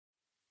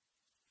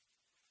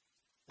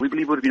We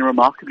believe it would have been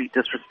remarkably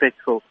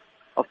disrespectful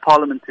of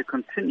Parliament to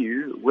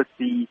continue with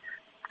the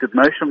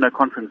motion of no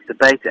confidence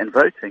debate and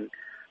voting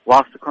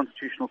whilst the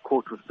Constitutional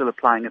Court was still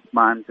applying its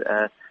mind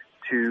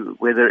to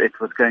whether it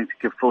was going to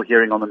give full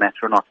hearing on the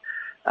matter or not.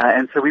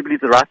 And so we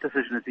believe the right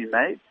decision has been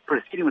made.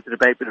 Proceeding with the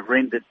debate would have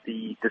rendered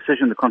the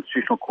decision the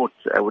Constitutional Court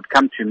would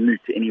come to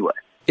moot anyway.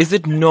 Is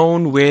it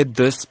known where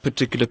this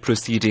particular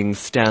proceeding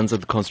stands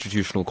at the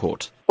Constitutional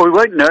Court? Well, we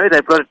won't know.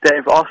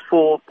 They've asked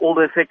for all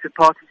the affected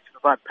parties to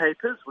provide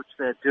papers, which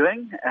they're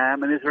doing,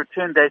 and there's a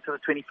return date of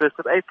the 21st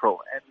of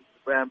April.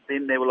 And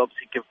then they will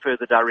obviously give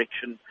further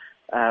direction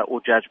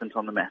or judgment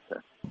on the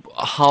matter.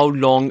 How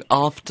long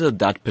after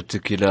that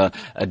particular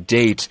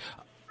date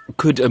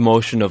could a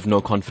motion of no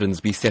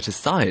confidence be set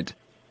aside?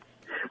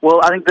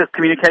 Well, I think the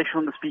communication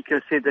from the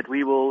Speaker said that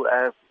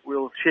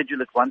we'll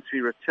schedule it once we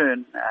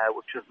return,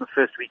 which is the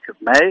first week of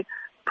May.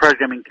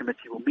 Programming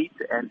Committee will meet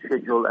and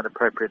schedule an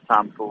appropriate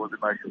time for the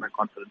motion of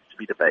confidence to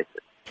be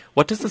debated.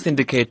 What does this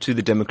indicate to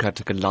the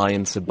Democratic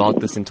Alliance about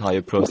this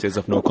entire process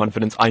of no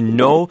confidence? I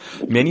know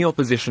many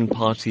opposition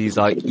parties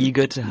are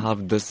eager to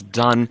have this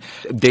done.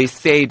 They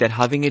say that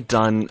having it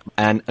done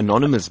an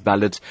anonymous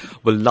ballot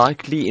will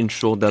likely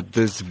ensure that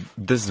this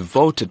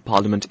vote at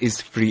Parliament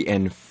is free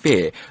and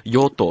fair.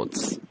 Your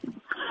thoughts?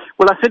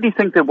 Well, I certainly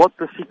think that what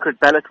the secret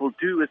ballot will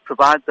do is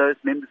provide those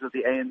members of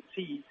the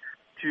ANC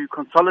to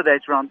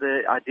consolidate around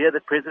the idea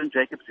that President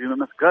Jacob Zuma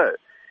must go.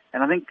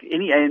 And I think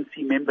any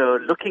ANC member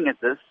looking at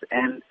this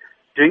and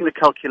doing the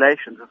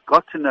calculations has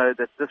got to know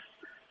that this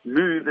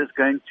move is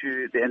going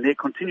to, and their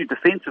continued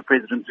defense of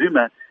President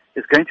Zuma,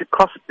 is going to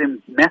cost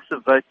them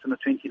massive votes in the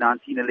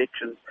 2019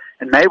 elections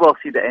and may well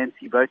see the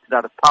ANC voted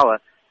out of power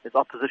as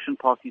opposition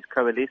parties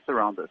coalesce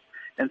around this.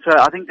 And so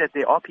I think that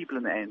there are people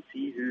in the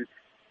ANC who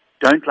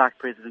don't like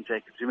President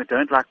Jacob Zuma,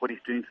 don't like what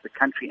he's doing to the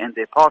country and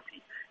their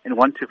party, and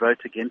want to vote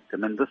against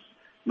him. And this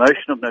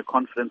motion of no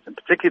confidence, and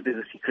particularly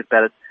the secret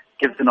ballot,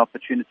 gives an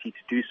opportunity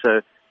to do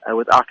so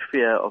without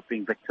fear of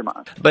being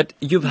victimized. But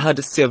you've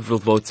had several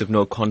votes of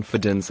no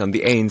confidence, and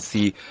the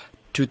ANC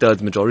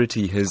two-thirds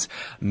majority has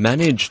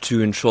managed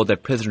to ensure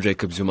that President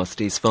Jacob Zuma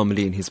stays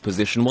firmly in his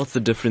position. What's the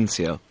difference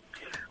here?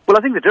 Well,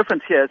 I think the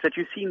difference here is that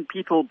you've seen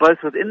people both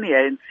within the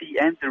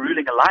ANC and the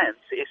ruling alliance,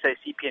 the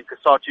SACP and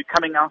COSATU,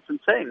 coming out and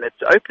saying that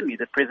openly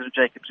that President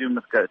Jacob Zuma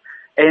must go.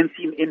 ANC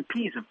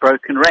MPs have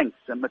broken ranks,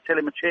 and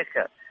Matele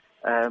Macheka,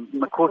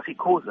 Makosi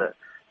Khoza,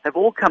 have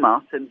all come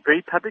out and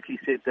very publicly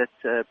said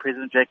that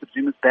President Jacob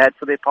Zuma is bad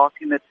for their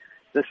party and that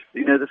this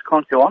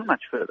can't go on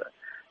much further.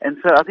 And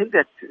so I think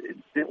that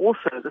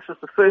also this is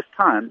the first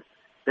time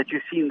that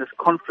you've seen this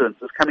confluence,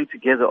 this coming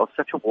together of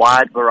such a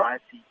wide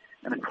variety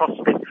and a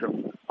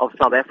cross-spectrum of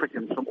South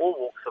Africans from all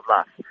walks of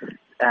life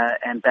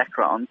and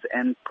backgrounds,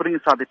 and putting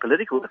aside their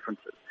political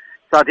differences.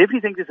 So I definitely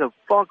think there's a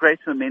far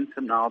greater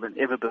momentum now than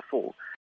ever before.